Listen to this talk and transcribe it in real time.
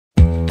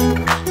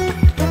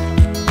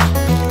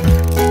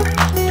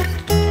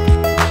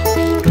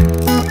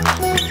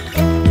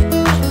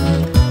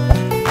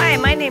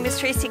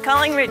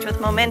Collingridge with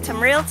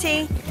Momentum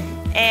Realty,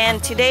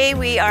 and today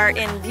we are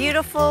in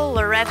beautiful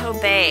Loreto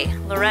Bay.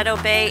 Loreto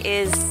Bay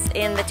is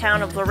in the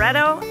town of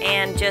Loreto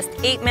and just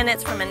 8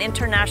 minutes from an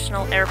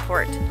international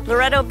airport.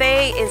 Loreto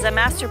Bay is a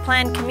master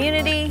plan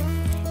community.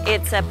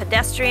 It's a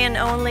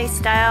pedestrian-only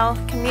style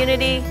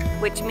community,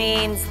 which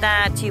means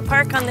that you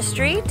park on the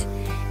street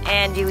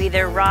and you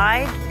either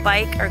ride,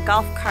 bike, or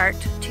golf cart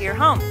to your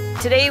home.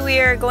 Today we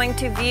are going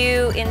to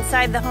view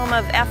inside the home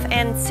of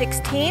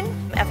FN16.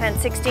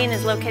 FN16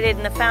 is located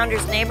in the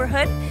Founders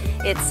neighborhood.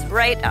 It's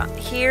right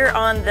here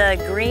on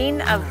the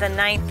green of the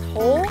 9th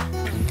hole,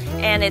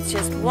 and it's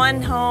just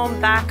one home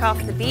back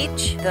off the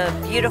beach, the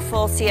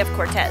beautiful Sea of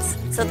Cortez.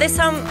 So this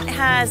home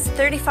has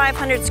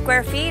 3,500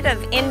 square feet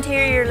of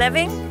interior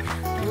living,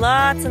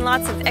 lots and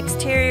lots of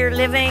exterior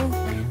living.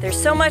 There's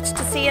so much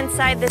to see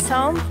inside this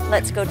home.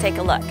 Let's go take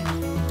a look.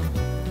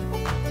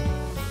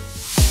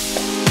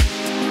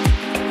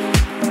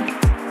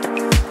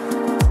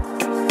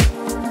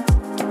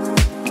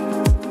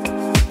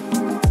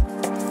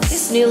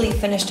 This newly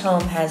finished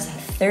home has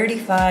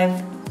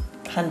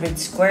 3,500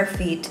 square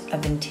feet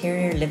of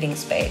interior living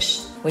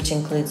space, which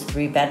includes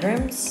 3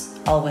 bedrooms,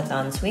 all with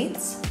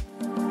en-suites.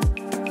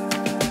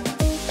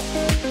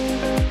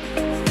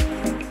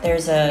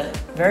 There's a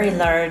very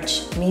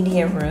large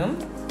media room,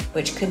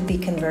 which could be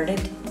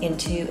converted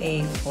into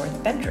a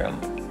 4th bedroom.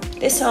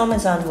 This home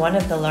is on one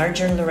of the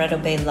larger Loreto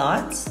Bay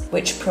lots,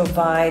 which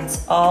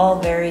provides all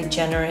very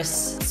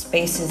generous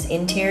spaces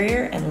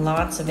interior and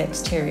lots of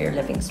exterior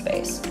living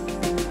space.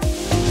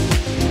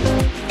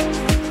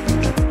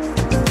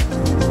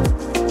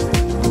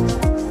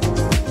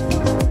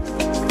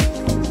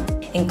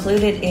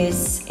 Included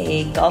is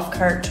a golf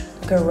cart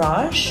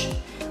garage,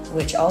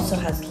 which also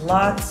has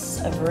lots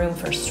of room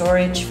for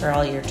storage for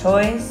all your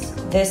toys.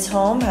 This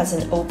home has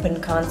an open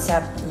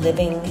concept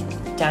living,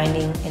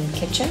 dining, and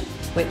kitchen,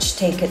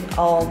 which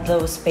all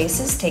those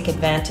spaces take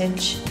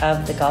advantage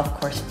of the golf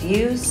course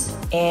views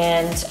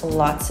and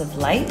lots of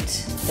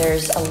light.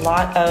 There's a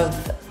lot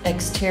of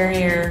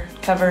exterior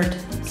covered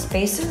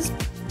spaces.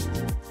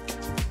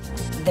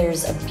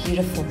 There's a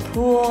beautiful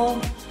pool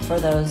for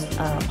those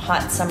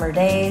hot summer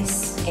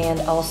days,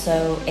 and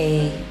also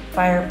a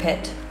fire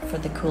pit for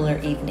the cooler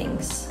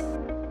evenings.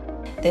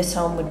 This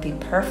home would be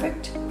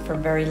perfect for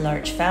very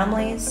large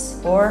families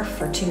or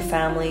for 2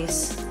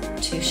 families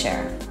to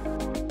share.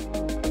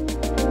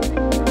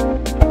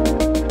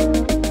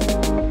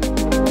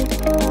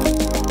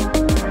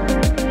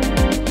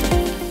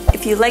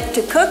 If you like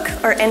to cook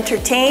or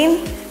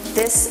entertain,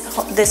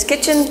 this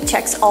kitchen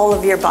checks all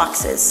of your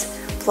boxes.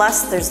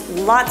 Plus, there's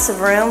lots of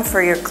room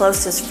for your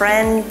closest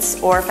friends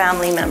or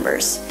family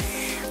members.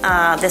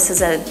 This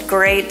is a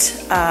great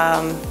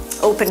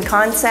open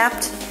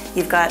concept.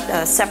 You've got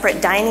a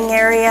separate dining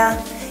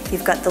area.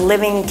 You've got the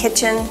living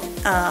kitchen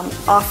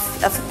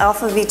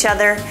off of each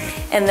other.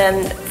 And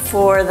then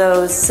for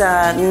those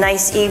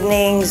nice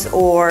evenings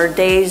or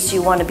days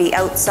you want to be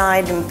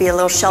outside and be a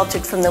little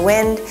sheltered from the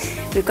wind,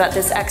 we've got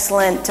this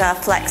excellent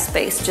flex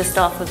space just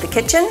off of the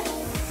kitchen.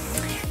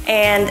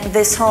 And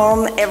this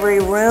home, every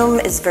room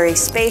is very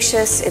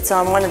spacious. It's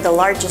on one of the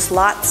largest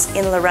lots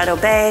in Loreto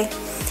Bay.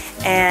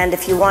 And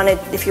if you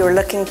were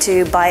looking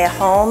to buy a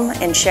home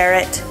and share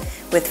it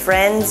with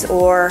friends,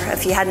 or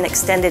if you had an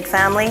extended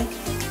family,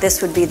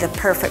 this would be the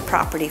perfect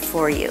property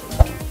for you.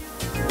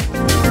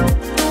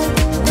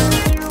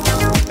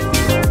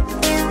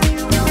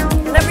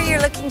 Whenever you're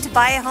looking to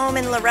buy a home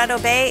in Loreto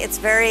Bay, it's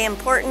very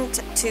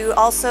important to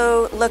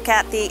also look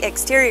at the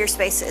exterior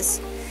spaces.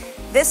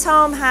 This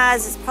home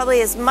has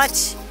probably as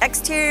much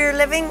exterior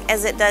living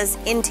as it does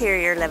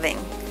interior living.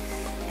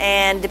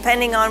 And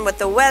depending on what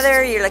the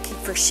weather, you're looking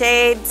for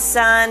shade,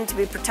 sun, to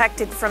be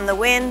protected from the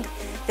wind.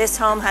 This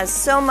home has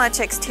so much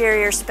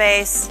exterior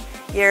space.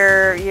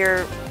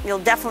 You'll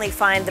definitely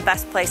find the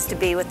best place to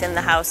be within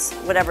the house,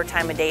 whatever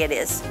time of day it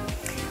is.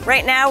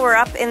 Right now we're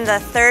up in the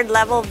 3rd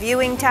level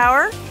viewing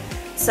tower.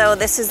 So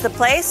this is the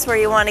place where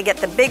you want to get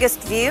the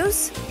biggest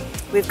views.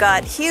 We've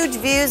got huge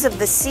views of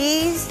the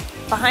seas.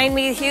 Behind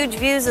me, huge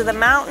views of the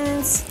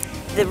mountains,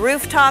 the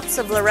rooftops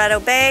of Loreto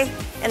Bay,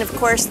 and of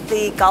course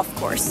the golf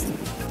course.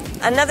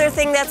 Another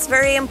thing that's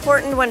very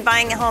important when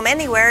buying a home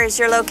anywhere is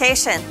your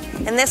location.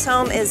 And this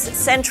home is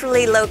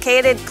centrally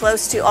located,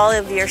 close to all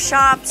of your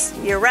shops,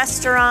 your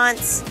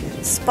restaurants,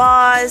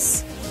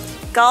 spas,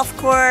 golf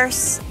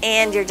course,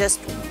 and you're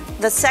just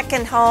the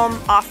second home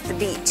off the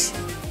beach.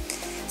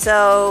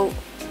 So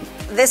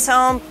this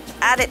home,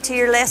 add it to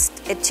your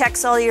list. It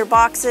checks all your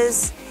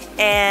boxes,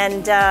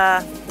 and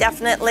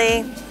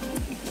definitely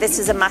this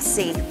is a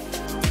must-see.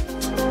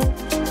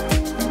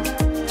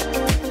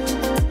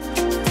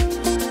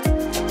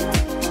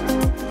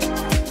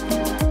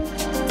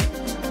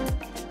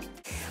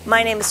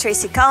 My name is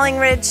Tracy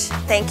Collingridge.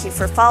 Thank you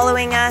for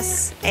following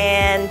us,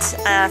 and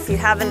if you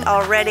haven't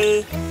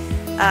already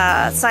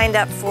signed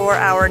up for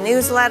our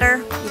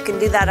newsletter, you can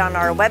do that on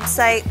our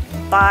website,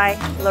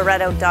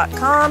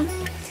 buyloreto.com.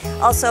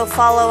 Also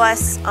follow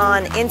us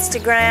on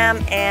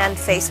Instagram and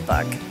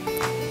Facebook.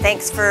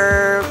 Thanks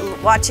for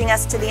watching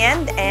us to the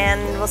end,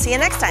 and we'll see you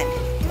next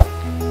time.